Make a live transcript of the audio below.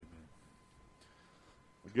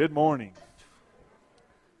Good morning.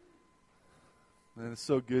 Man, it's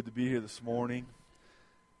so good to be here this morning.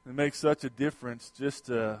 It makes such a difference just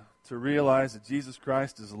to realize that Jesus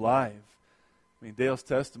Christ is alive. I mean, Dale's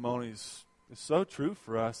testimony is so true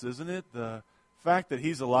for us, isn't it? The fact that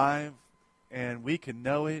He's alive and we can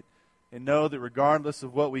know it and know that regardless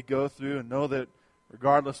of what we go through and know that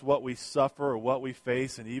regardless of what we suffer or what we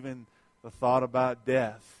face and even the thought about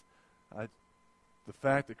death, the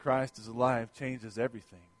fact that Christ is alive changes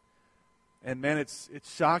everything. And man, it's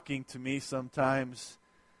shocking to me sometimes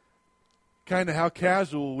kind of how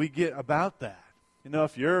casual we get about that. You know,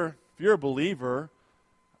 if you're a believer,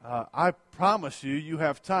 I promise you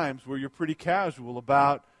have times where you're pretty casual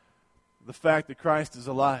about the fact that Christ is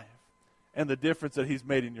alive and the difference that He's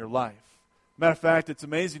made in your life. Matter of fact, it's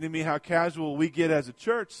amazing to me how casual we get as a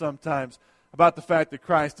church sometimes about the fact that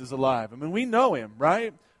Christ is alive. I mean, we know Him,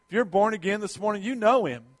 right? If you're born again this morning, you know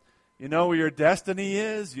Him. You know where your destiny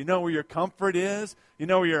is. You know where your comfort is. You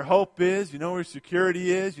know where your hope is. You know where your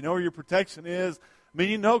security is. You know where your protection is. I mean,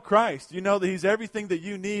 you know Christ. You know that He's everything that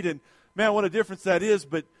you need. And man, what a difference that is.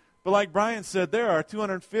 But like Brian said, there are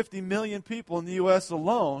 250 million people in the U.S.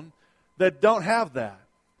 alone that don't have that.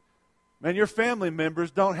 Man, your family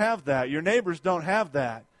members don't have that. Your neighbors don't have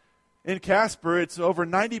that. In Casper, it's over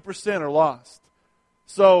 90% are lost.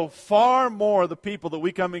 So far more of the people that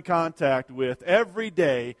we come in contact with every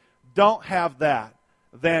day don't have that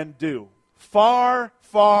than do. Far,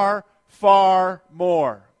 far, far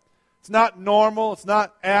more. It's not normal. It's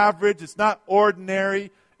not average. It's not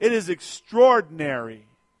ordinary. It is extraordinary,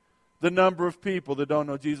 the number of people that don't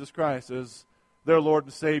know Jesus Christ as their Lord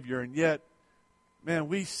and Savior. And yet, man,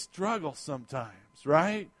 we struggle sometimes,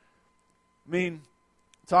 right? I mean,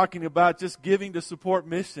 talking about just giving to support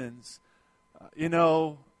missions.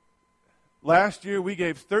 Last year we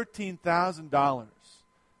gave $13,000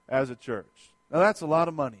 as a church. Now that's a lot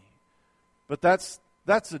of money, but that's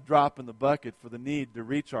a drop in the bucket for the need to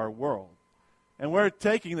reach our world. And we're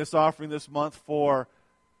taking this offering this month for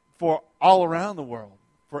all around the world,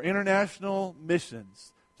 for international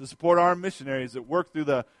missions, to support our missionaries that work through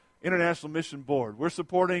the International Mission Board. We're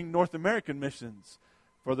supporting North American missions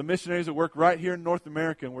for the missionaries that work right here in North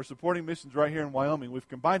America, and we're supporting missions right here in Wyoming. We've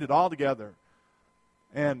combined it all together.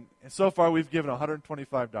 And so far, we've given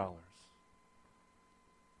 $125.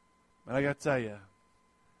 And I got to tell you,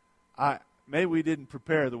 maybe we didn't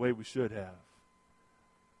prepare the way we should have.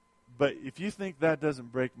 But if you think that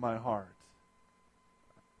doesn't break my heart,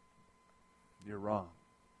 you're wrong.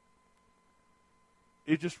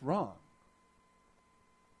 You're just wrong.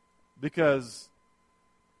 Because,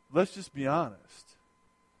 let's just be honest,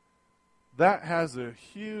 that has a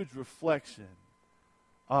huge reflection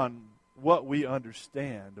on what we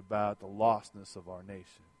understand about the lostness of our nation.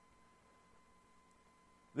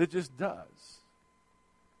 It just does.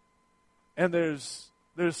 And there's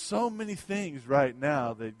so many things right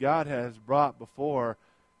now that God has brought before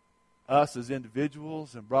us as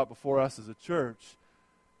individuals and brought before us as a church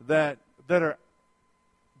that are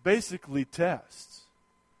basically tests.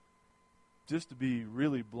 Just to be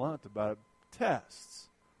really blunt about it, tests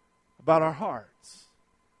about our hearts.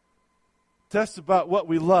 Tests about what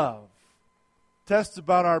we love. Tests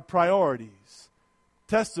about our priorities.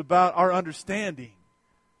 Tests about our understanding.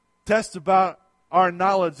 Tests about our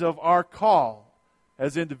knowledge of our call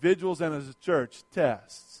as individuals and as a church.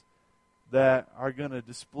 Tests that are going to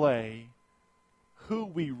display who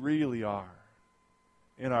we really are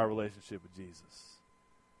in our relationship with Jesus.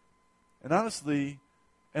 And honestly,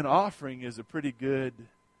 an offering is a pretty good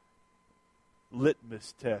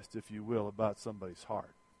litmus test, if you will, about somebody's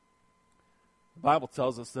heart. The Bible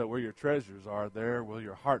tells us that where your treasures are, there will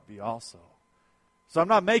your heart be also. So I'm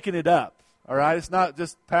not making it up, all right? It's not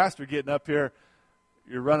just pastor getting up here,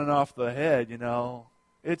 you're running off the head, you know.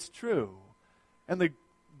 It's true. And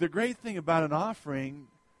the great thing about an offering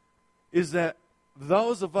is that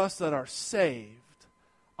those of us that are saved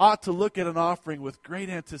ought to look at an offering with great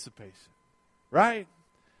anticipation, right?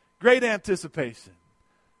 Great anticipation.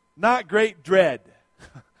 Not great dread,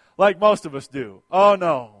 like most of us do. Oh,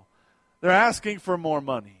 no. They're asking for more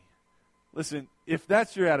money. Listen, if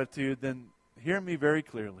that's your attitude, then hear me very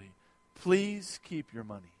clearly. Please keep your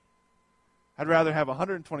money. I'd rather have a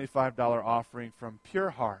 $125 offering from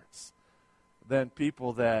pure hearts than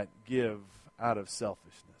people that give out of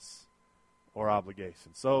selfishness or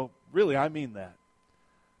obligation. So, really, I mean that.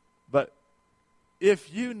 But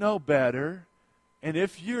if you know better, and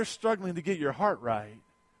if you're struggling to get your heart right,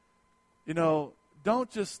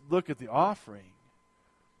 don't just look at the offering.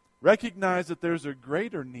 Recognize that there's a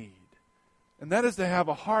greater need, and that is to have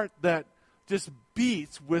a heart that just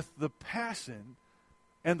beats with the passion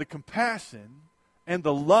and the compassion and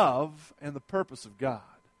the love and the purpose of God.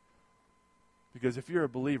 Because if you're a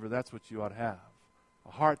believer, that's what you ought to have.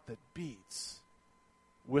 A heart that beats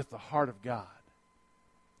with the heart of God.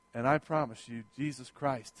 And I promise you, Jesus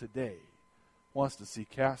Christ today wants to see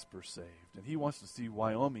Casper saved. And He wants to see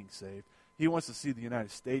Wyoming saved. He wants to see the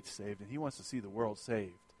United States saved. And He wants to see the world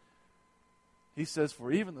saved. He says,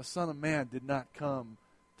 for even the Son of Man did not come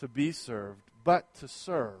to be served, but to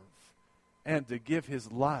serve and to give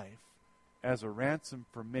His life as a ransom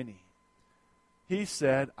for many. He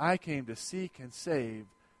said, I came to seek and save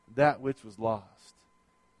that which was lost.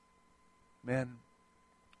 Man,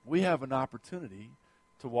 we have an opportunity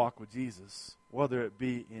to walk with Jesus, whether it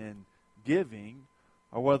be in giving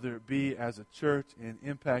or whether it be as a church in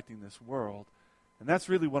impacting this world. And that's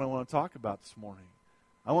really what I want to talk about this morning.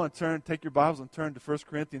 I want to take your Bibles and turn to 1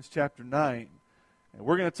 Corinthians chapter 9. And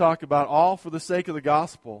we're going to talk about all for the sake of the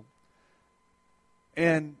gospel.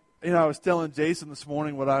 And, I was telling Jason this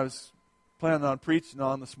morning what I was planning on preaching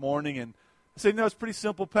on this morning. And I said, it's a pretty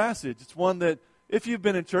simple passage. It's one that if you've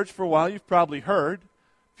been in church for a while, you've probably heard.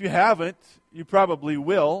 If you haven't, you probably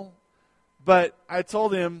will. But I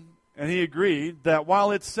told him, and he agreed, that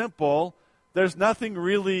while it's simple, there's nothing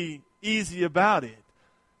really easy about it.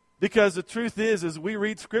 Because the truth is, as we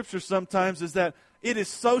read Scripture sometimes, is that it is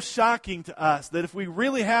so shocking to us that if we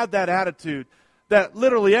really had that attitude, that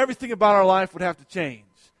literally everything about our life would have to change.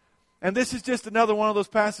 And this is just another one of those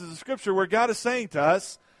passages of Scripture where God is saying to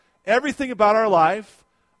us, everything about our life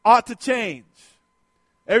ought to change.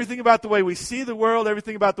 Everything about the way we see the world,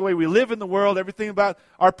 everything about the way we live in the world, everything about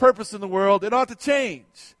our purpose in the world, it ought to change.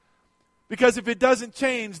 Because if it doesn't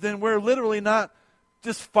change, then we're literally not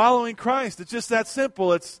just following Christ. It's just that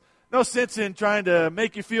simple. It's no sense in trying to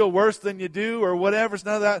make you feel worse than you do or whatever. It's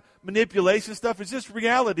none of that manipulation stuff. It's just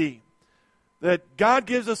reality. That God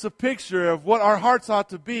gives us a picture of what our hearts ought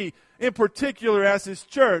to be, in particular as His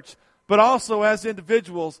church, but also as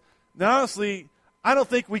individuals. Now, honestly, I don't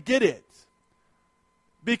think we get it.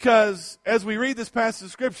 Because as we read this passage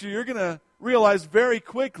of Scripture, you're going to realize very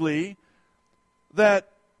quickly that,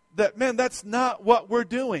 man, that's not what we're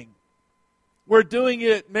doing. We're doing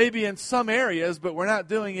it maybe in some areas, but we're not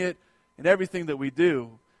doing it in everything that we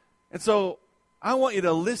do. And so I want you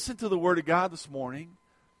to listen to the Word of God this morning.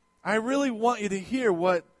 I really want you to hear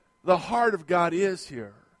what the heart of God is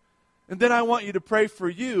here. And then I want you to pray for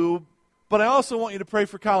you, but I also want you to pray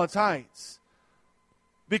for College Heights.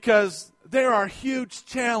 Because there are huge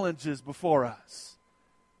challenges before us.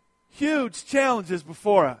 Huge challenges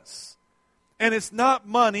before us. And it's not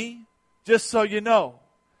money, just so you know.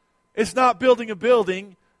 It's not building a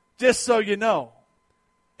building, just so you know.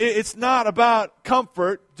 It's not about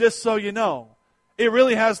comfort, just so you know. It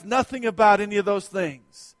really has nothing about any of those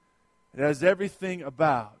things. It has everything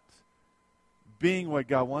about being what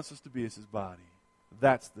God wants us to be as His body.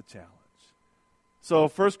 That's the challenge. So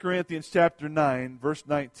 1 Corinthians chapter 9, verse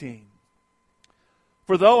 19.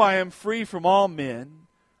 For though I am free from all men,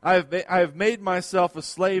 I have made myself a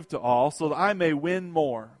slave to all, so that I may win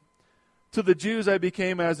more. To the Jews I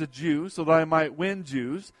became as a Jew, so that I might win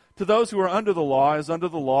Jews. To those who are under the law, as under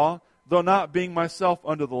the law, though not being myself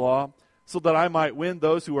under the law, so that I might win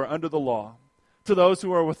those who are under the law. To those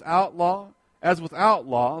who are without law, as without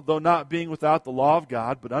law, though not being without the law of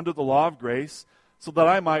God, but under the law of grace, so that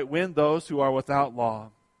I might win those who are without law.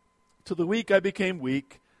 To the weak I became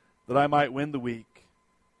weak, that I might win the weak.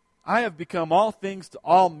 I have become all things to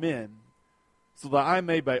all men, so that I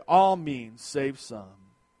may by all means save some.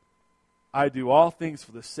 I do all things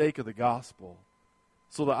for the sake of the gospel,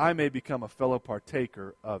 so that I may become a fellow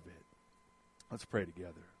partaker of it. Let's pray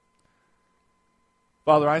together.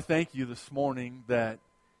 Father, I thank you this morning that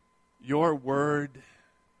your word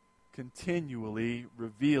continually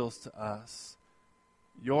reveals to us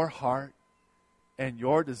your heart and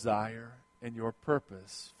your desire and your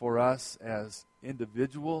purpose for us as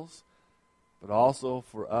individuals, but also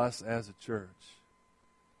for us as a church.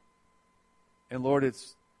 And Lord,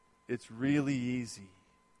 it's really easy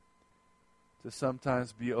to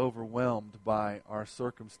sometimes be overwhelmed by our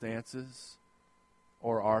circumstances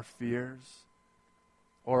or our fears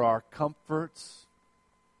or our comforts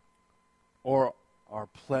or our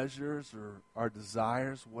pleasures or our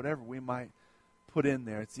desires, whatever we might put in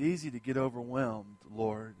there. It's easy to get overwhelmed,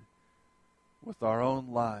 Lord, with our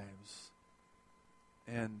own lives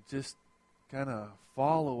and just kind of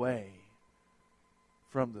fall away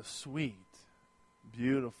from the sweet,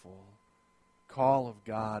 beautiful call of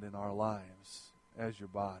God in our lives as your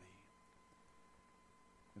body.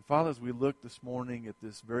 And Father, as we look this morning at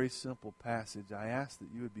this very simple passage, I ask that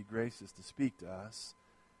you would be gracious to speak to us.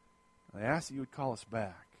 I ask that you would call us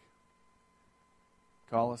back.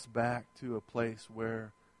 Call us back to a place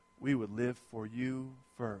where we would live for you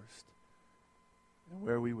first, and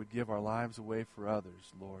where we would give our lives away for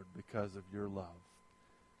others, Lord, because of your love.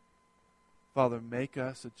 Father, make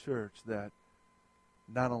us a church that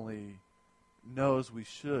not only knows we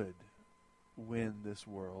should win this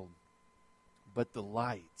world, but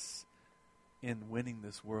delights in winning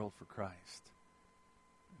this world for Christ.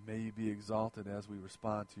 May you be exalted as we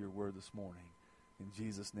respond to your word this morning. In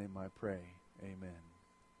Jesus' name I pray. Amen.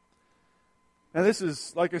 Now this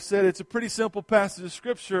is, like I said, it's a pretty simple passage of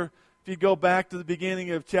Scripture. If you go back to the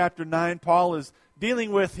beginning of chapter 9, Paul is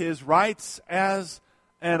dealing with his rights as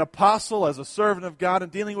an apostle, as a servant of God,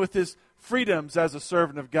 and dealing with his freedoms as a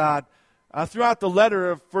servant of God. Throughout the letter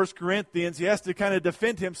of 1 Corinthians, he has to kind of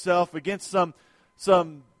defend himself against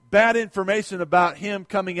some bad information about him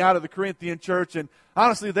coming out of the Corinthian church. And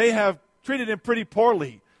honestly, they have treated him pretty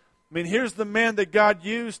poorly. I mean, here's the man that God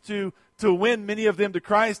used to win many of them to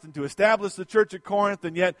Christ and to establish the church at Corinth,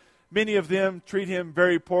 and yet many of them treat him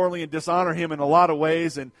very poorly and dishonor him in a lot of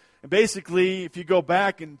ways. And basically, if you go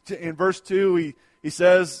back in verse 2, he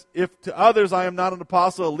says, if to others I am not an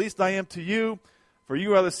apostle, at least I am to you, for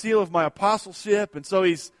you are the seal of my apostleship. And so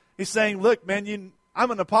he's saying, look, man,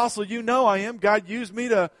 I'm an apostle. You know I am. God used me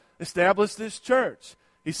to establish this church.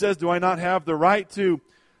 He says, do I not have the right to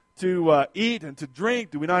eat and to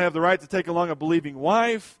drink? Do we not have the right to take along a believing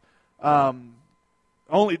wife?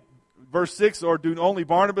 Only, verse 6, or do only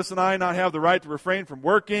Barnabas and I not have the right to refrain from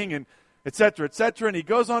working, and et cetera, et cetera. And he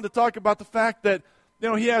goes on to talk about the fact that,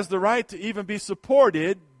 he has the right to even be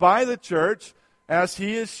supported by the church as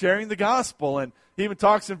he is sharing the gospel. And he even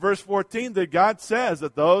talks in verse 14 that God says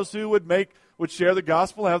that those who would share the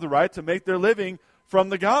gospel have the right to make their living from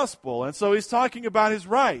the gospel. And so he's talking about his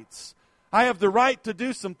rights. I have the right to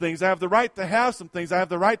do some things. I have the right to have some things. I have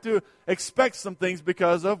the right to expect some things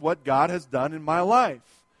because of what God has done in my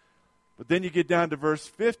life. But then you get down to verse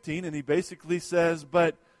 15, and he basically says,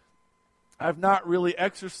 but I've not really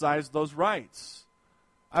exercised those rights.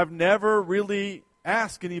 I've never really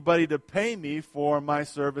asked anybody to pay me for my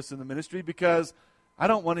service in the ministry because I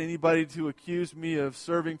don't want anybody to accuse me of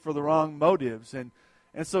serving for the wrong motives. And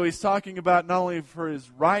so he's talking about not only for his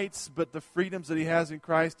rights, but the freedoms that he has in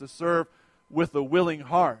Christ to serve with a willing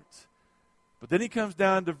heart. But then he comes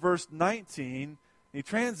down to verse 19, and he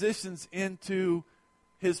transitions into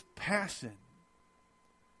his passion.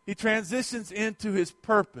 He transitions into his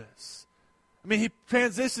purpose. I mean, he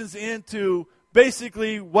transitions into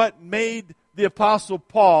basically what made the Apostle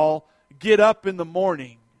Paul get up in the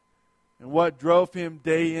morning and what drove him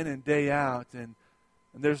day in and day out. And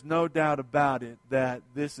there's no doubt about it that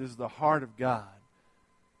this is the heart of God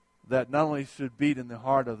that not only should beat in the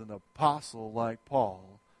heart of an apostle like Paul,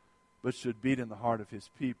 but should beat in the heart of his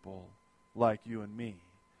people like you and me.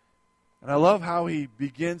 And I love how he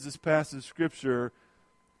begins this passage of Scripture.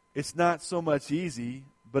 It's not so much easy,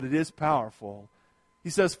 but it is powerful. He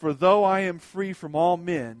says, for though I am free from all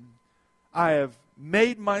men, I have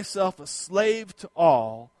made myself a slave to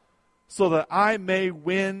all, so that I may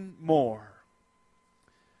win more.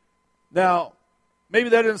 Now, maybe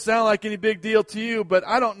that doesn't sound like any big deal to you, but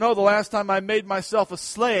I don't know the last time I made myself a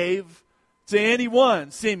slave to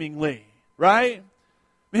anyone, seemingly, right?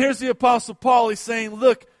 Here's the Apostle Paul. He's saying,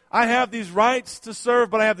 look, I have these rights to serve,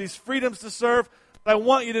 but I have these freedoms to serve. But I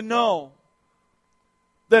want you to know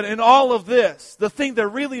that in all of this, the thing that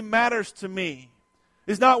really matters to me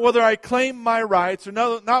is not whether I claim my rights, or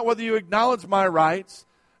not whether you acknowledge my rights,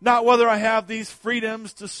 not whether I have these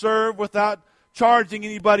freedoms to serve without charging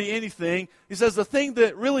anybody anything. He says the thing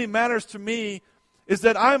that really matters to me is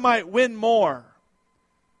that I might win more.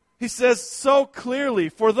 He says so clearly,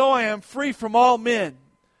 for though I am free from all men,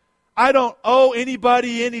 I don't owe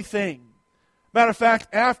anybody anything. Matter of fact,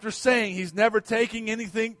 after saying he's never taken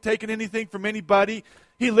anything from anybody,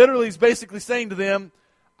 he literally is basically saying to them,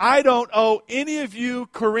 I don't owe any of you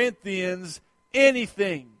Corinthians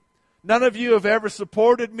anything. None of you have ever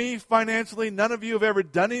supported me financially. None of you have ever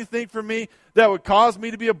done anything for me that would cause me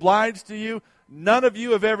to be obliged to you. None of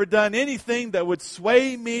you have ever done anything that would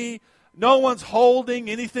sway me. No one's holding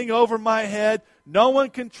anything over my head. No one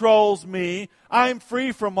controls me. I'm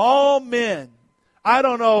free from all men. I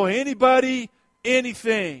don't owe anybody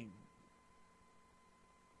anything.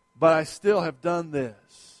 But I still have done this.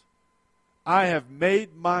 I have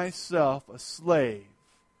made myself a slave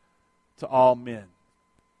to all men.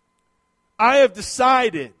 I have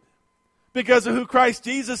decided, because of who Christ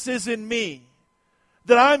Jesus is in me,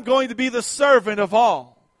 that I'm going to be the servant of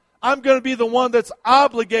all. I'm going to be the one that's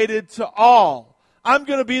obligated to all. I'm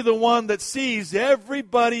going to be the one that sees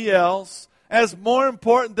everybody else as more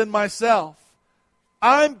important than myself.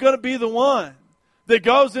 I'm going to be the one that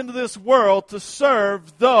goes into this world to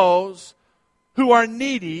serve those who are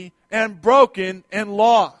needy and broken and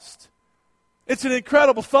lost. It's an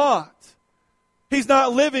incredible thought. He's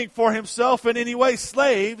not living for himself in any way.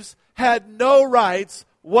 Slaves had no rights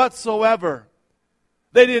whatsoever.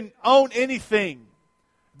 They didn't own anything.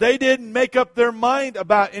 They didn't make up their mind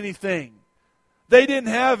about anything. They didn't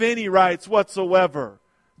have any rights whatsoever.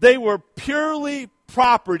 They were purely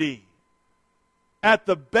property at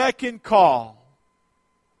the beck and call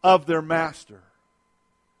of their master.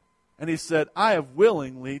 And he said, I have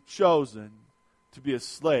willingly chosen to be a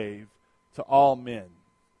slave to all men.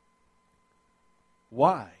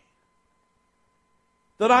 Why?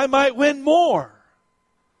 That I might win more.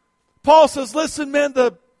 Paul says, listen, men,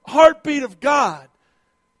 the heartbeat of God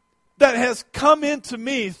that has come into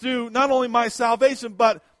me through not only my salvation,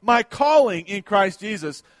 but my calling in Christ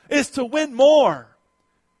Jesus is to win more.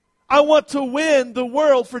 I want to win the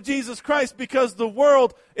world for Jesus Christ because the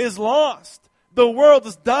world is lost. The world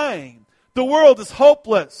is dying. The world is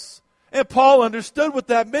hopeless. And Paul understood what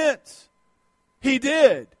that meant. He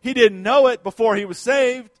did. He didn't know it before he was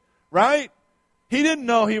saved, right? He didn't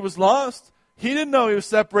know he was lost. He didn't know he was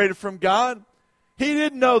separated from God. He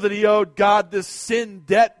didn't know that he owed God this sin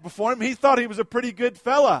debt before him. He thought he was a pretty good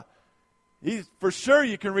fella. For sure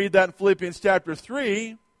you can read that in Philippians chapter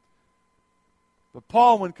 3. But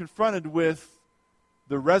Paul, when confronted with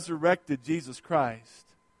the resurrected Jesus Christ,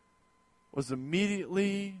 was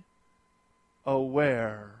immediately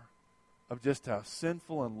aware of just how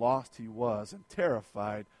sinful and lost he was, and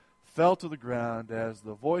terrified, fell to the ground as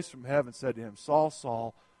the voice from heaven said to him, Saul,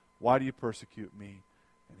 Saul, why do you persecute me?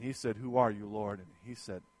 And he said, who are you, Lord? And he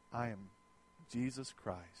said, I am Jesus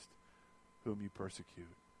Christ, whom you persecute.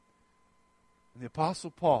 And the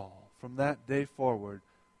Apostle Paul, from that day forward,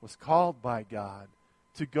 was called by God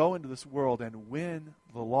to go into this world and win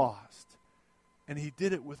the lost. And he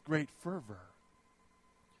did it with great fervor.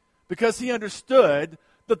 Because he understood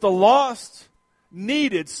that the lost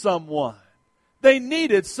needed someone. They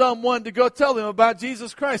needed someone to go tell them about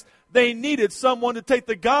Jesus Christ. They needed someone to take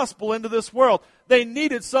the gospel into this world. They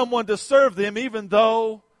needed someone to serve them even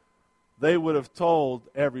though they would have told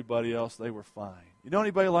everybody else they were fine. You know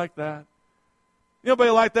anybody like that? Anybody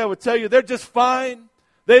like that would tell you they're just fine.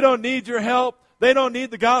 They don't need your help. They don't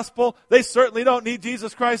need the gospel. They certainly don't need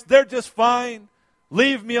Jesus Christ. They're just fine.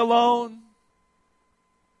 Leave me alone.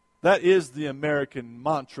 That is the American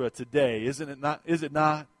mantra today, isn't it not? Is it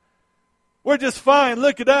not? We're just fine.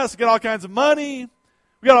 Look at us. We got all kinds of money.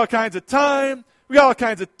 We got all kinds of time. We got all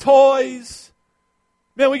kinds of toys.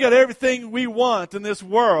 Man, we got everything we want in this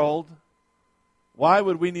world. Why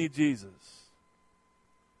would we need Jesus?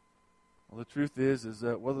 Well, the truth is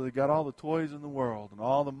that whether they got all the toys in the world and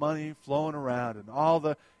all the money flowing around and all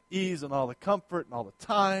the ease and all the comfort and all the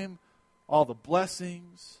time, all the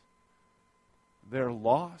blessings, they're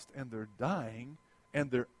lost and they're dying and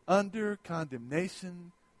they're under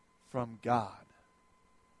condemnation from God.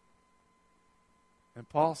 And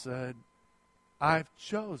Paul said, I've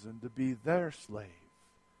chosen to be their slave,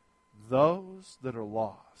 those that are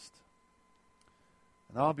lost.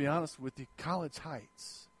 And I'll be honest with you, College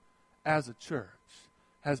Heights, as a church,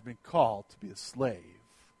 has been called to be a slave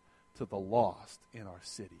to the lost in our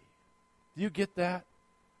city. Do you get that?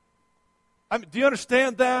 Do you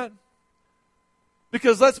understand that?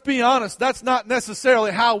 Because let's be honest, that's not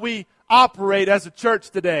necessarily how we operate as a church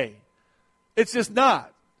today. It's just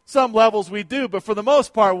not. Some levels we do, but for the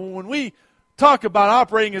most part, when we talk about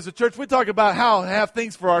operating as a church, we talk about how to have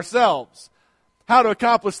things for ourselves, how to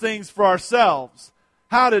accomplish things for ourselves,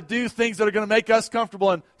 how to do things that are going to make us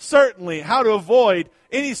comfortable, and certainly how to avoid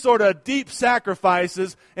any sort of deep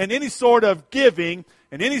sacrifices and any sort of giving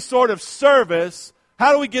and any sort of service.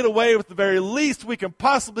 How do we get away with the very least we can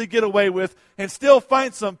possibly get away with and still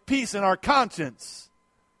find some peace in our conscience?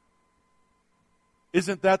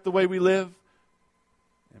 Isn't that the way we live?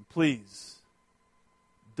 And please,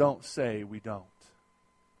 don't say we don't.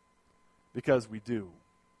 Because we do.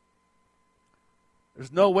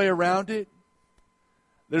 There's no way around it.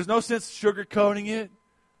 There's no sense sugarcoating it.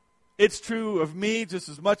 It's true of me just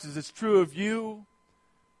as much as it's true of you.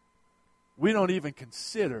 We don't even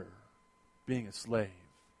consider being a slave.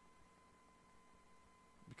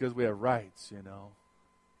 Because we have rights, you know.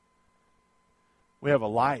 We have a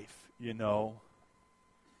life, you know.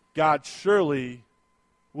 God surely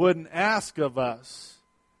wouldn't ask of us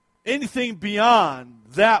anything beyond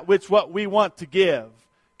that which what we want to give.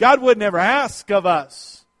 God would never ask of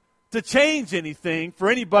us to change anything for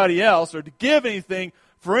anybody else or to give anything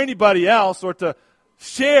for anybody else or to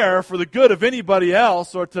share for the good of anybody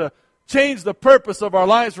else or to change the purpose of our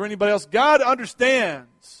lives for anybody else. God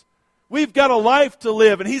understands We've got a life to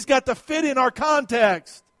live, and He's got to fit in our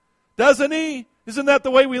context. Doesn't He? Isn't that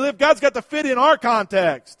the way we live? God's got to fit in our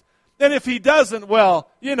context. And if He doesn't,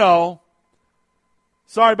 well,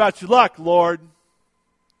 sorry about your luck, Lord.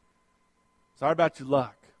 Sorry about your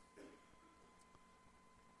luck.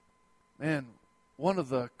 Man, one of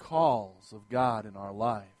the calls of God in our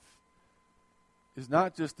life is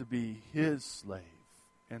not just to be His slave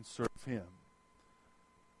and serve Him,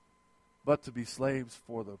 but to be slaves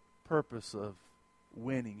for the purpose of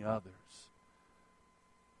winning others.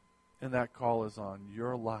 And that call is on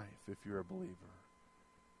your life if you're a believer.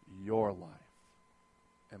 Your life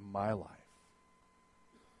and my life.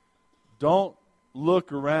 Don't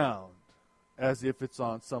look around as if it's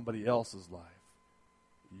on somebody else's life.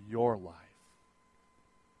 Your life.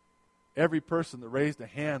 Every person that raised a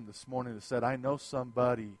hand this morning that said, I know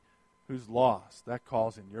somebody who's lost, that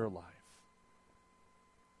call's in your life.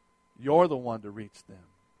 You're the one to reach them.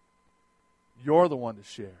 You're the one to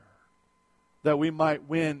share. That we might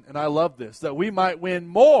win, and I love this, that we might win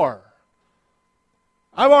more.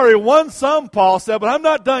 I've already won some, Paul said, but I'm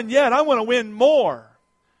not done yet. I want to win more.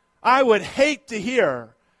 I would hate to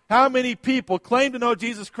hear how many people claim to know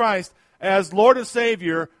Jesus Christ as Lord and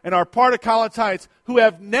Savior and are part of College Heights who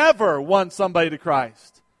have never won somebody to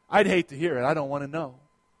Christ. I'd hate to hear it. I don't want to know.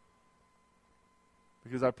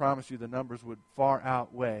 Because I promise you the numbers would far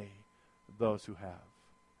outweigh those who have.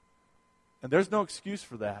 And there's no excuse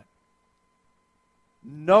for that.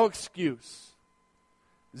 No excuse.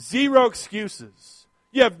 Zero excuses.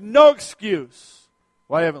 You have no excuse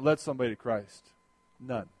why you haven't led somebody to Christ.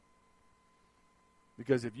 None.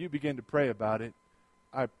 Because if you begin to pray about it,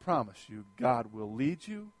 I promise you, God will lead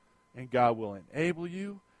you and God will enable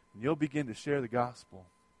you, and you'll begin to share the gospel.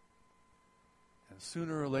 And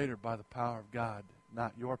sooner or later, by the power of God,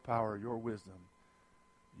 not your power or your wisdom,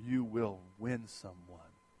 you will win someone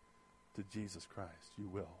to Jesus Christ. You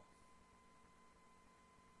will.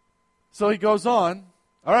 So he goes on.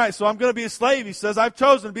 All right, so I'm going to be a slave. He says, I've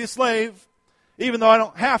chosen to be a slave, even though I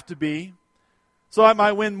don't have to be, so I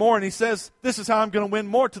might win more. And he says, this is how I'm going to win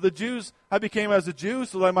more. To the Jews, I became as a Jew,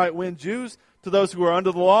 so that I might win Jews. To those who are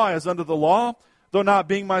under the law, as under the law, though not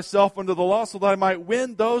being myself under the law, so that I might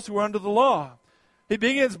win those who are under the law. He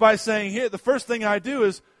begins by saying here, the first thing I do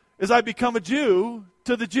is I become a Jew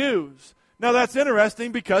to the Jews. Now that's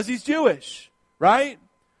interesting because he's Jewish, right?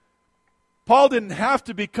 Paul didn't have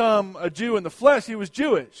to become a Jew in the flesh. He was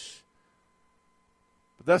Jewish.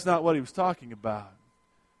 But that's not what he was talking about.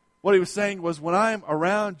 What he was saying was, when I'm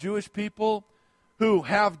around Jewish people who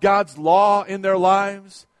have God's law in their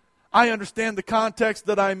lives, I understand the context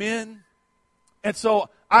that I'm in. And so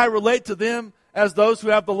I relate to them as those who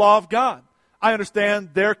have the law of God. I understand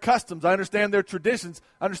their customs. I understand their traditions.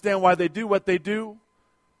 I understand why they do what they do.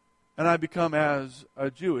 And I become as a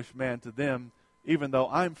Jewish man to them, even though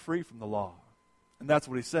I'm free from the law. And that's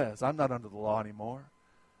what he says. I'm not under the law anymore.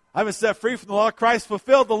 I've been set free from the law. Christ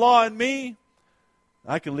fulfilled the law in me.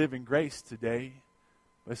 I can live in grace today.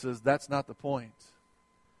 But he says that's not the point.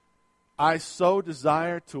 I so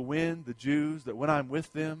desire to win the Jews that when I'm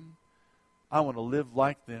with them, I want to live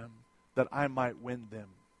like them, that I might win them.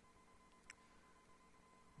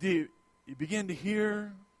 Do you begin to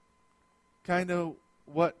hear kind of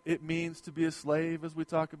what it means to be a slave as we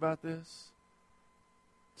talk about this?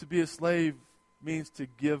 To be a slave means to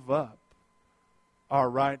give up our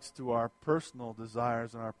rights to our personal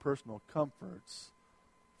desires and our personal comforts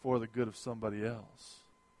for the good of somebody else.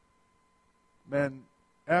 Man,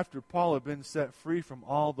 after Paul had been set free from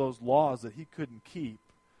all those laws that he couldn't keep,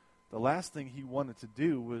 the last thing he wanted to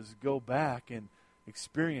do was go back and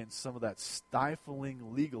experience some of that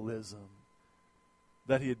stifling legalism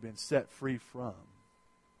that he had been set free from.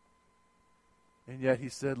 And yet he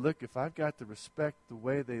said, look, if I've got to respect the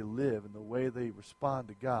way they live and the way they respond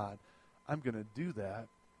to God, I'm going to do that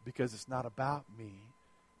because it's not about me,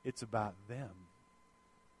 it's about them.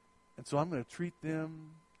 And so I'm going to treat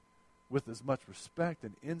them with as much respect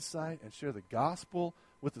and insight and share the gospel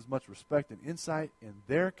with as much respect and insight in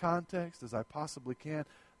their context as I possibly can,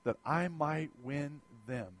 that I might win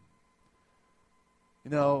them.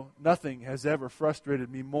 You know, nothing has ever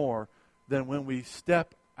frustrated me more than when we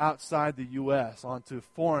step outside the U.S. onto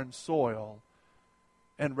foreign soil,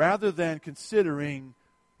 and rather than considering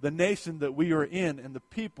the nation that we are in and the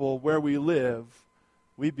people where we live,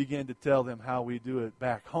 we begin to tell them how we do it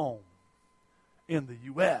back home in the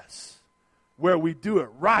U.S., where we do it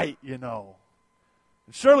right, you know.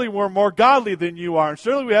 And surely we're more godly than you are, and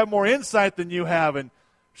surely we have more insight than you have, and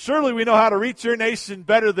surely we know how to reach your nation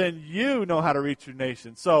better than you know how to reach your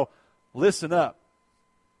nation. So listen up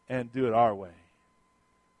and do it our way.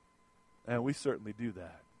 And we certainly do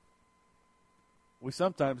that. we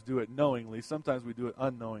sometimes do it knowingly, sometimes we do it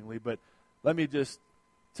unknowingly, but let me just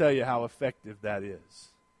tell you how effective that is.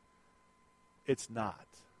 It's not.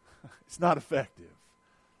 It's not effective.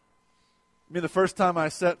 I mean, the first time I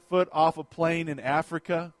set foot off a plane in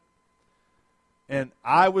Africa, and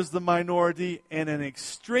I was the minority and an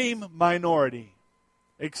extreme minority.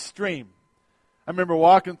 Extreme. I remember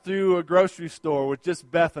walking through a grocery store with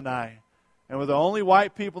just Beth and I, and we're the only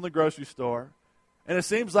white people in the grocery store. And it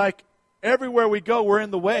seems like everywhere we go, we're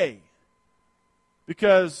in the way.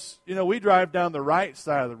 Because, we drive down the right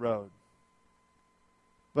side of the road.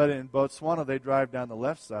 But in Botswana, they drive down the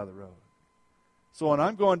left side of the road. So when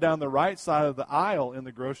I'm going down the right side of the aisle in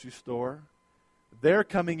the grocery store, they're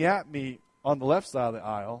coming at me on the left side of the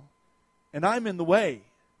aisle, and I'm in the way.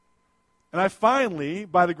 And I finally,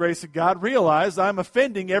 by the grace of God, realized I'm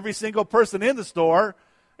offending every single person in the store,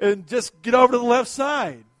 and just get over to the left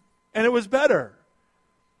side. And it was better.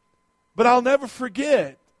 But I'll never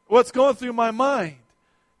forget what's going through my mind.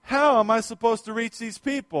 How am I supposed to reach these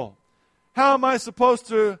people? How am I supposed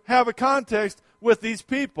to have a context with these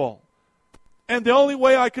people? And the only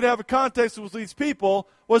way I could have a context with these people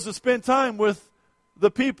was to spend time with the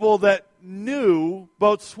people that knew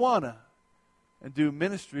Botswana and do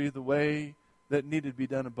ministry the way that needed to be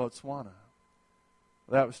done in Botswana.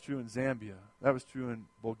 That was true in Zambia. That was true in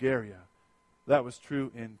Bulgaria. That was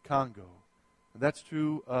true in Congo. And that's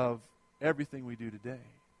true of everything we do today.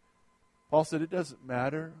 Paul said, it doesn't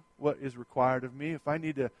matter what is required of me. If I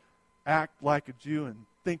need to act like a Jew and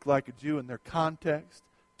think like a Jew in their context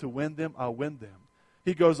to win them, I'll win them.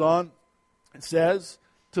 He goes on and says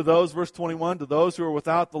to those, verse 21, to those who are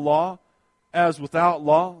without the law, as without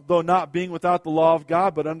law, though not being without the law of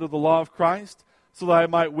God, but under the law of Christ, so that I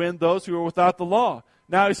might win those who are without the law.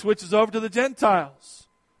 Now he switches over to the Gentiles.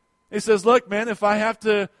 He says, look, man, if I have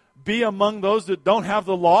to be among those that don't have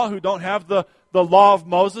the law, who don't have the law of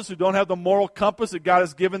Moses, who don't have the moral compass that God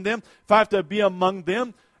has given them, if I have to be among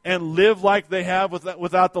them and live like they have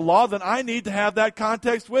without the law, then I need to have that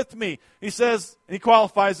context with me. He says, and he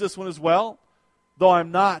qualifies this one as well, though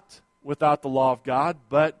I'm not without the law of God,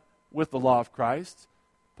 but with the law of Christ.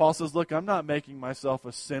 Paul says, look, I'm not making myself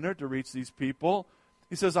a sinner to reach these people.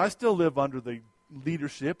 He says, I still live under the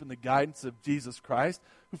leadership and the guidance of Jesus Christ,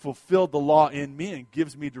 who fulfilled the law in me and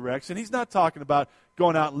gives me direction. He's not talking about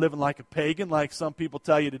going out and living like a pagan like some people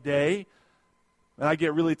tell you today. And I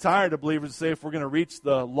get really tired of believers who say if we're going to reach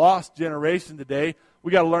the lost generation today,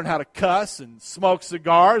 we got to learn how to cuss and smoke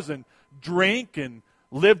cigars and drink and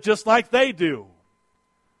live just like they do.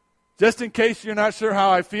 Just in case you're not sure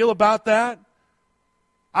how I feel about that,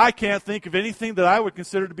 I can't think of anything that I would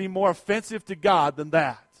consider to be more offensive to God than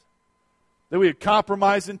that. That we would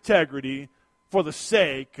compromise integrity for the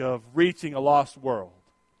sake of reaching a lost world.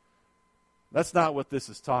 That's not what this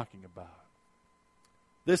is talking about.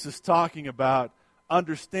 This is talking about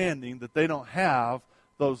understanding that they don't have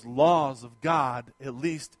those laws of God, at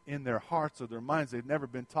least in their hearts or their minds. They've never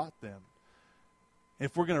been taught them.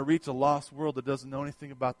 If we're going to reach a lost world that doesn't know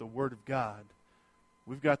anything about the Word of God,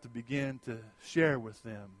 we've got to begin to share with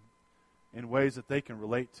them in ways that they can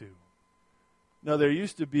relate to. Now, there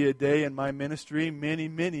used to be a day in my ministry many,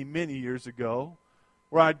 many, many years ago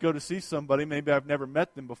where I'd go to see somebody. Maybe I've never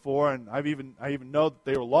met them before, and I even know that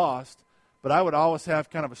they were lost, but I would always have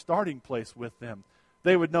kind of a starting place with them.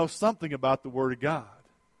 They would know something about the Word of God.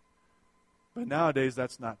 But nowadays,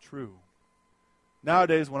 that's not true.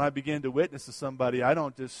 Nowadays, when I begin to witness to somebody, I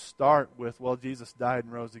don't just start with, well, Jesus died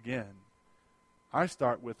and rose again. I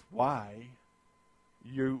start with why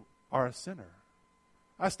you are a sinner.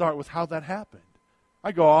 I start with how that happened.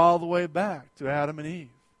 I go all the way back to Adam and Eve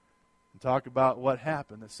and talk about what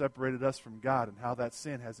happened that separated us from God and how that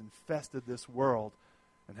sin has infested this world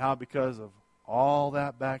and how because of all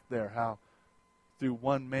that back there, how through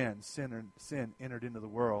one man sin entered into the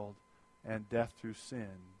world and death through sin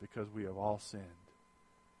because we have all sinned.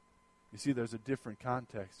 You see, there's a different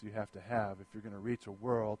context you have to have if you're going to reach a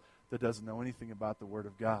world that doesn't know anything about the Word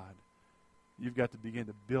of God. You've got to begin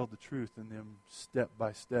to build the truth in them step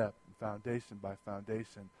by step, foundation by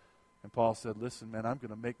foundation. And Paul said, listen, man, I'm going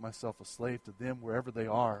to make myself a slave to them wherever they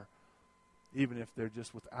are. Even if they're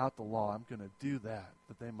just without the law, I'm going to do that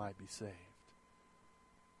they might be saved.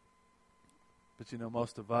 But you know,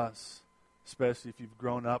 most of us, especially if you've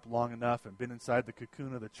grown up long enough and been inside the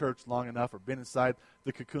cocoon of the church long enough or been inside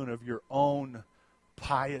the cocoon of your own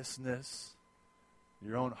piousness,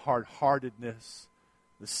 your own hard-heartedness,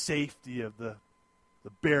 the safety of the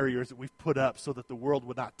barriers that we've put up so that the world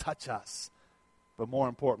would not touch us, but more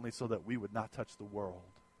importantly, so that we would not touch the world.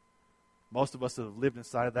 Most of us that have lived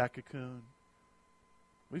inside of that cocoon,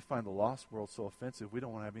 we find the lost world so offensive, we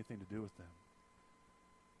don't want to have anything to do with them.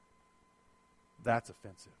 That's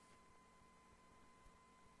offensive.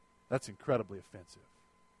 That's incredibly offensive.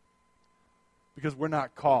 Because we're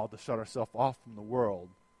not called to shut ourselves off from the world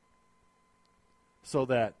so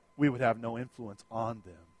that we would have no influence on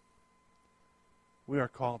them. We are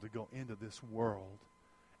called to go into this world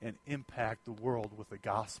and impact the world with the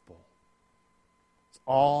gospel. It's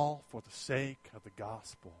all for the sake of the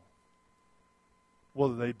gospel.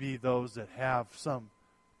 Whether they be those that have some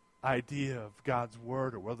idea of God's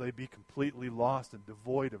word, or whether they be completely lost and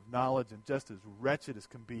devoid of knowledge and just as wretched as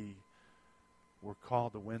can be, we're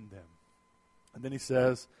called to win them. And then he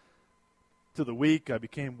says, to the weak, I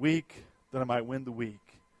became weak, that I might win the weak.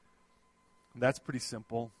 And that's pretty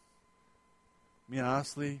simple. I mean,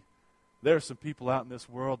 honestly, there are some people out in this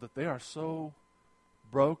world that they are so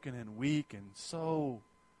broken and weak and so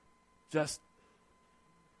just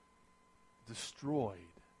destroyed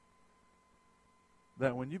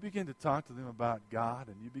that when you begin to talk to them about God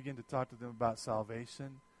and you begin to talk to them about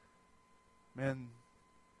salvation, man,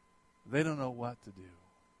 they don't know what to do.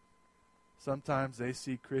 Sometimes they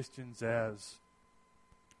see Christians as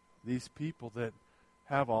these people that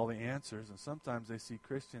have all the answers, and sometimes they see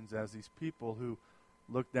Christians as these people who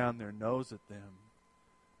look down their nose at them,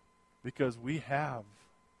 because we have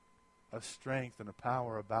a strength and a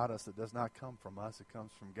power about us that does not come from us, it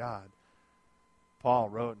comes from God. Paul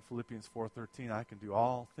wrote in Philippians 4:13, I can do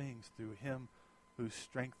all things through him who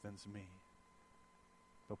strengthens me.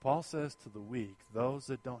 But Paul says to the weak, those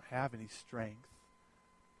that don't have any strength,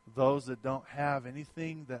 those that don't have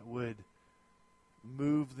anything that would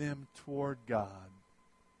move them toward God,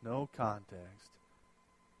 no context,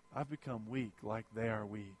 I've become weak like they are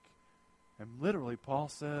weak. And literally Paul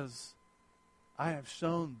says, I have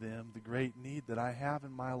shown them the great need that I have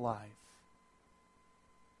in my life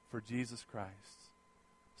for Jesus Christ,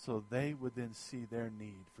 so they would then see their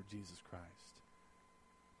need for Jesus Christ.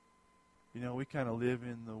 You know, we kind of live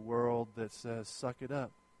in the world that says, suck it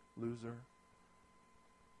up, loser.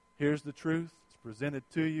 Here's the truth. It's presented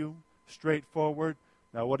to you, straightforward.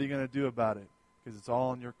 Now what are you going to do about it? Because it's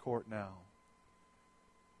all in your court now.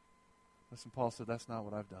 Listen, Paul said, that's not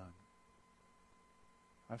what I've done.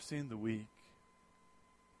 I've seen the weak,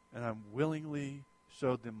 and I willingly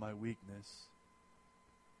showed them my weakness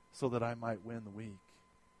so that I might win the weak,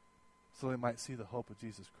 so they might see the hope of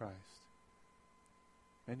Jesus Christ.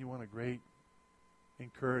 And you want a great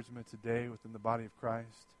encouragement today within the body of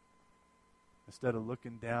Christ? Instead of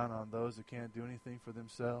looking down on those who can't do anything for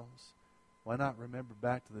themselves, why not remember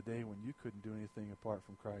back to the day when you couldn't do anything apart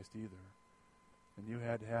from Christ either? And you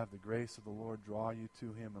had to have the grace of the Lord draw you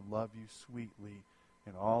to him and love you sweetly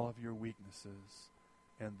in all of your weaknesses,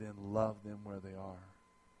 and then love them where they are.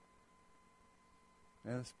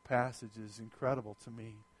 And this passage is incredible to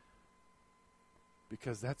me,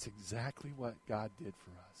 because that's exactly what God did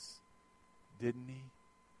for us. Didn't he?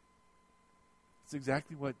 It's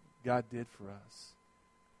exactly what God did for us.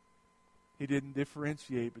 He didn't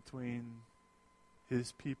differentiate between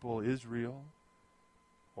his people Israel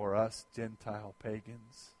or us Gentile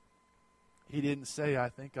pagans. He didn't say, I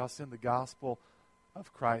think I'll send the gospel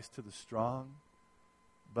of Christ to the strong,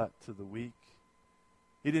 but to the weak.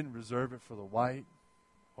 He didn't reserve it for the white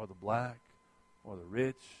or the black or the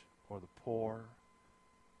rich or the poor.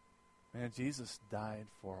 Man, Jesus died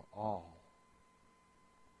for all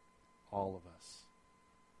of us.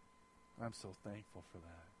 I'm so thankful for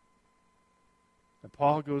that. And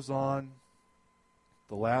Paul goes on,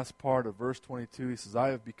 the last part of verse 22, he says, I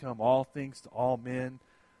have become all things to all men,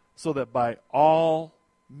 so that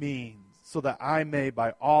I may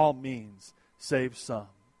by all means save some.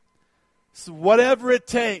 So whatever it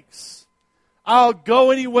takes, I'll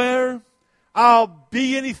go anywhere, I'll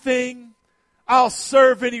be anything, I'll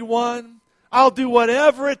serve anyone, I'll do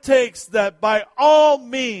whatever it takes that by all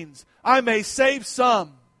means I may save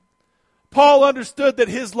some. Paul understood that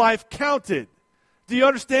his life counted. Do you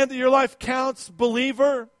understand that your life counts,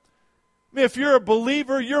 believer? I mean, if you're a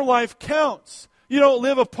believer, your life counts. You don't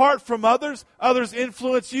live apart from others. Others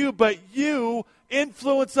influence you, but you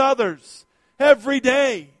influence others every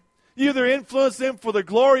day. You either influence them for the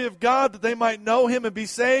glory of God, that they might know him and be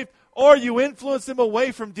saved, or you influence them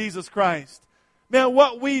away from Jesus Christ. Man,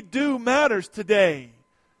 what we do matters today.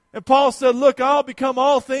 And Paul said, look, I'll become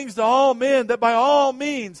all things to all men, that by all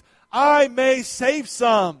means I may save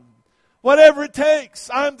some. Whatever it takes,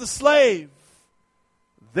 I'm the slave.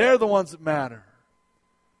 They're the ones that matter.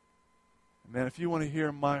 Man, if you want to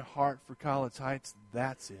hear my heart for College Heights,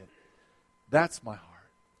 that's it. That's my heart.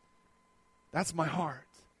 That's my heart.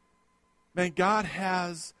 Man, God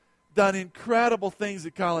has done incredible things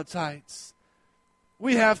at College Heights.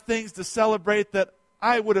 We have things to celebrate that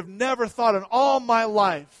I would have never thought in all my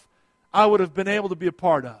life I would have been able to be a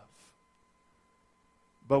part of.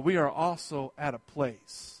 But we are also at a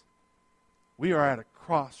place. We are at a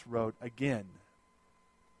crossroad again,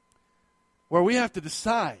 where we have to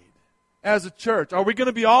decide as a church, are we going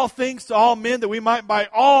to be all things to all men that we might by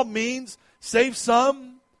all means save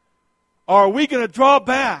some? Or are we going to draw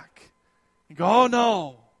back and go, oh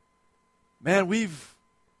no, man, we've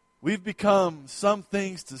become some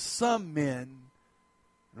things to some men.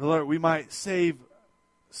 Lord, we might save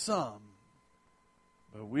some,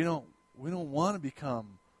 but we don't want to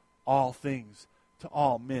become all things to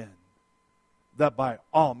all men, that by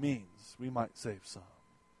all means we might save some.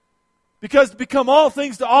 Because to become all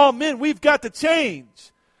things to all men, we've got to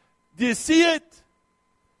change. Do you see it?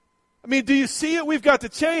 I mean, do you see it? We've got to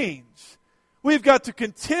change. We've got to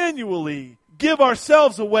continually give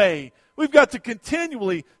ourselves away. We've got to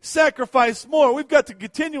continually sacrifice more. We've got to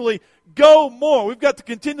continually go more. We've got to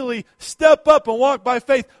continually step up and walk by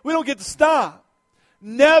faith. We don't get to stop.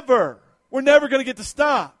 Never. We're never going to get to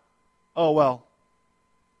stop. Oh, well,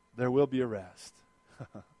 there will be a rest.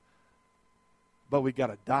 But we got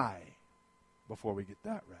to die before we get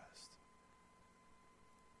that rest.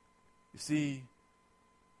 You see,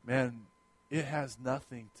 man, it has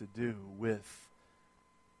nothing to do with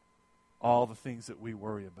all the things that we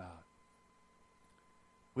worry about.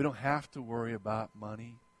 We don't have to worry about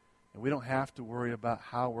money, and we don't have to worry about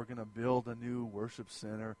how we're going to build a new worship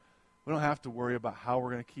center. We don't have to worry about how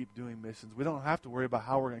we're going to keep doing missions. We don't have to worry about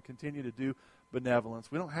how we're going to continue to do benevolence.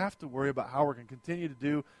 We don't have to worry about how we're going to continue to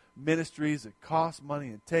do ministries that cost money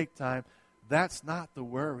and take time. That's not the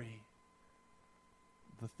worry.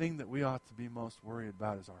 The thing that we ought to be most worried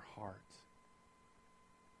about is our heart.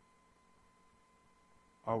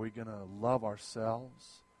 Are we going to love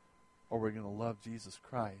ourselves, or are we going to love Jesus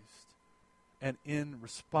Christ? And in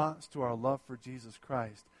response to our love for Jesus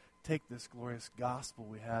Christ, take this glorious gospel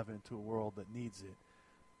we have into a world that needs it.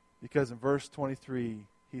 Because in verse 23,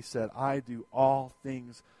 he said, I do all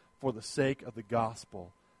things for the sake of the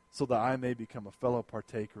gospel, so that I may become a fellow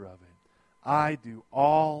partaker of it. I do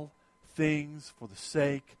all things for the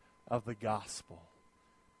sake of the gospel.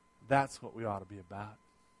 That's what we ought to be about.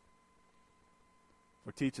 If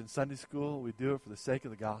we're teaching Sunday school, we do it for the sake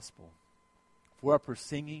of the gospel. If we're up for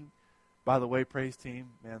singing, by the way, praise team,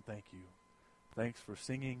 man, thank you. Thanks for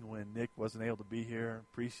singing when Nick wasn't able to be here.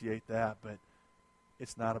 Appreciate that, but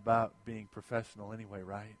it's not about being professional anyway,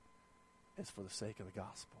 right? It's for the sake of the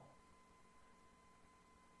gospel.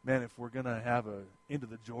 Man, if we're going to have a Into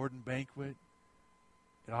the Jordan banquet,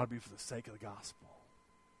 it ought to be for the sake of the gospel.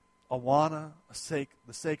 Awana, the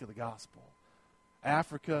sake of the gospel.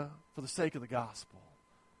 Africa, for the sake of the gospel.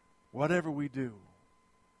 Whatever we do,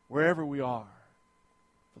 wherever we are,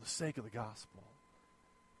 for the sake of the gospel.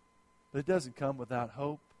 But it doesn't come without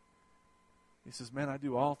hope. He says, man, I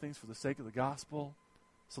do all things for the sake of the gospel,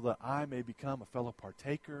 so that I may become a fellow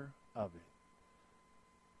partaker of it.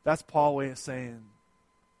 That's Paul's way of saying,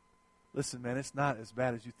 listen, man, it's not as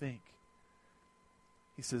bad as you think.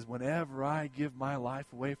 He says, whenever I give my life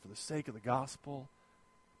away for the sake of the gospel,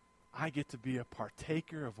 I get to be a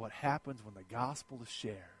partaker of what happens when the gospel is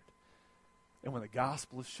shared. And when the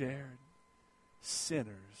gospel is shared,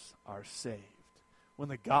 sinners are saved. When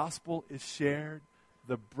the gospel is shared,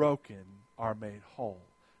 the broken are made whole.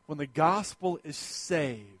 When the gospel is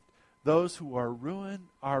saved, those who are ruined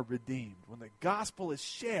are redeemed. When the gospel is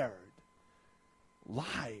shared,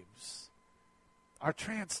 lives are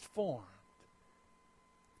transformed.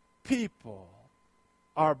 People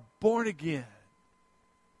are born again.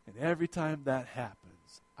 And every time that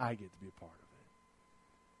happens, I get to be a part of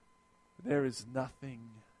it. There is nothing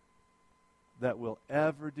that we'll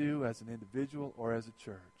ever do as an individual or as a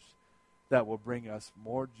church that will bring us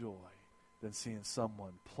more joy than seeing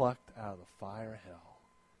someone plucked out of the fire of hell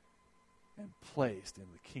and placed in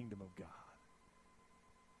the kingdom of God.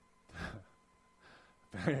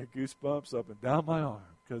 I got goosebumps up and down my arm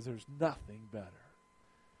because there's nothing better.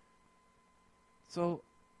 So,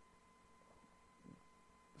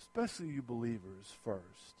 especially you believers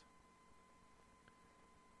first,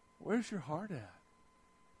 where's your heart at?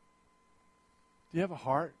 Do you have a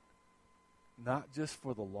heart not just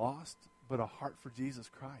for the lost, but a heart for Jesus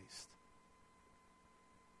Christ?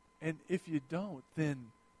 And if you don't, then,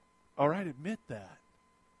 all right, admit that.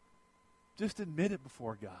 Just admit it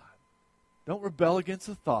before God. Don't rebel against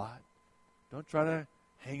the thought. Don't try to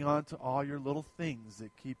hang on to all your little things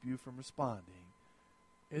that keep you from responding.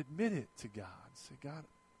 Admit it to God. Say, God,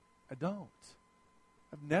 I don't.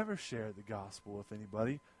 I've never shared the gospel with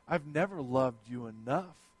anybody. I've never loved you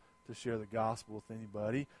enough to share the gospel with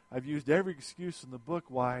anybody. I've used every excuse in the book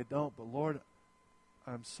why I don't, but Lord,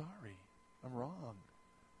 I'm sorry. I'm wrong.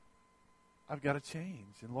 I've got to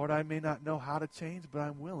change. And Lord, I may not know how to change, but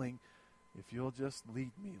I'm willing. If you'll just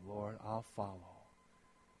lead me, Lord, I'll follow.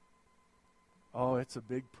 Oh, it's a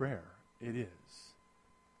big prayer. It is.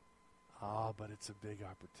 But it's a big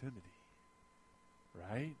opportunity.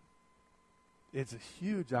 Right? It's a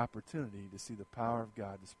huge opportunity to see the power of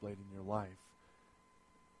God displayed in your life,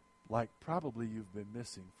 like probably you've been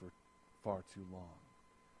missing for far too long.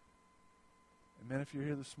 And man, if you're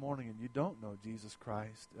here this morning and you don't know Jesus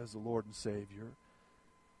Christ as the Lord and Savior,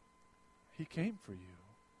 He came for you.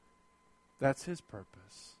 That's His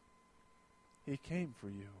purpose. He came for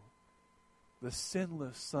you. The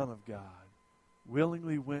sinless Son of God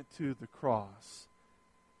willingly went to the cross,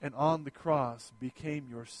 and on the cross became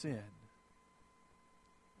your sin.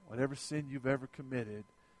 Whatever sin you've ever committed,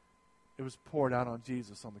 it was poured out on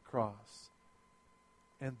Jesus on the cross.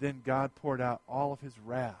 And then God poured out all of His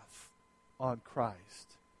wrath on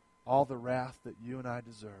Christ. All the wrath that you and I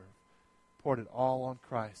deserve. Poured it all on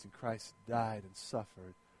Christ. And Christ died and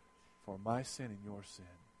suffered for my sin and your sin.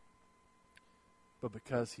 But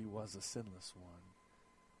because He was a sinless one.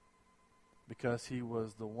 Because He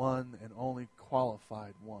was the one and only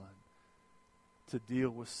qualified one to deal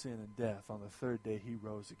with sin and death, on the third day He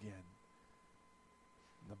rose again.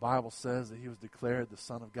 And the Bible says that He was declared the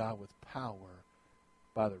Son of God with power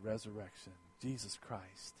by the resurrection, Jesus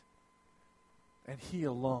Christ. And He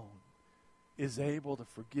alone is able to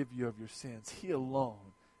forgive you of your sins. He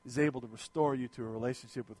alone is able to restore you to a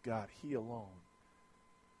relationship with God. He alone.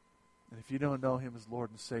 And if you don't know Him as Lord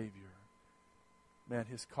and Savior, man,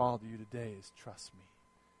 His call to you today is trust me.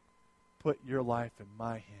 Put your life in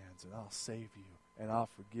my hands and I'll save you and I'll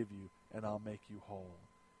forgive you and I'll make you whole.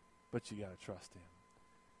 But you got to trust Him.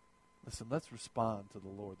 Listen, let's respond to the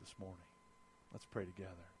Lord this morning. Let's pray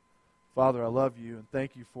together. Father, I love you and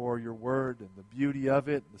thank you for your word and the beauty of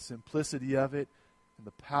it, the simplicity of it, and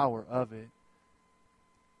the power of it.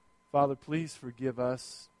 Father, please forgive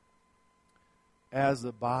us as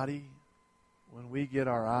a body when we get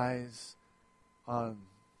our eyes on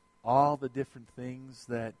all the different things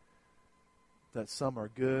that some are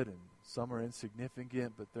good and some are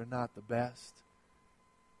insignificant, but they're not the best.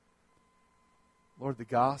 Lord, the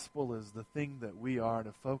gospel is the thing that we are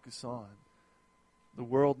to focus on. The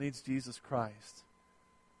world needs Jesus Christ.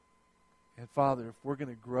 And Father, if we're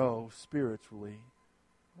going to grow spiritually,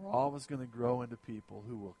 we're always going to grow into people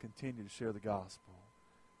who will continue to share the gospel.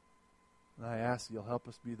 And I ask that you'll help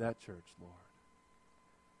us be that church, Lord.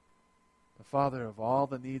 But Father, of all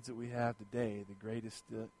the needs that we have today, the greatest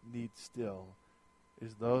need still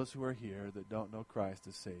is those who are here that don't know Christ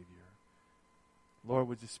as Savior. Lord,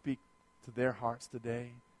 would you speak to their hearts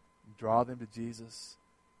today and draw them to Jesus?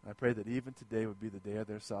 I pray that even today would be the day of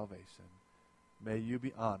their salvation. May you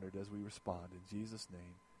be honored as we respond. In Jesus'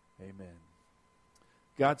 name, amen.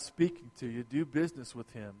 God's speaking to you. Do business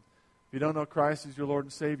with Him. If you don't know Christ as your Lord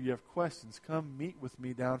and Savior, you have questions, come meet with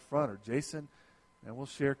me down front or Jason, and we'll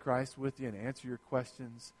share Christ with you and answer your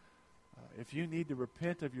questions. If you need to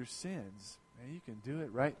repent of your sins, man, you can do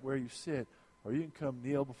it right where you sit, or you can come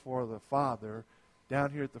kneel before the Father down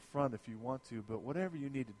here at the front if you want to. But whatever you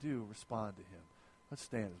need to do, respond to Him. Let's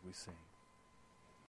stand as we sing.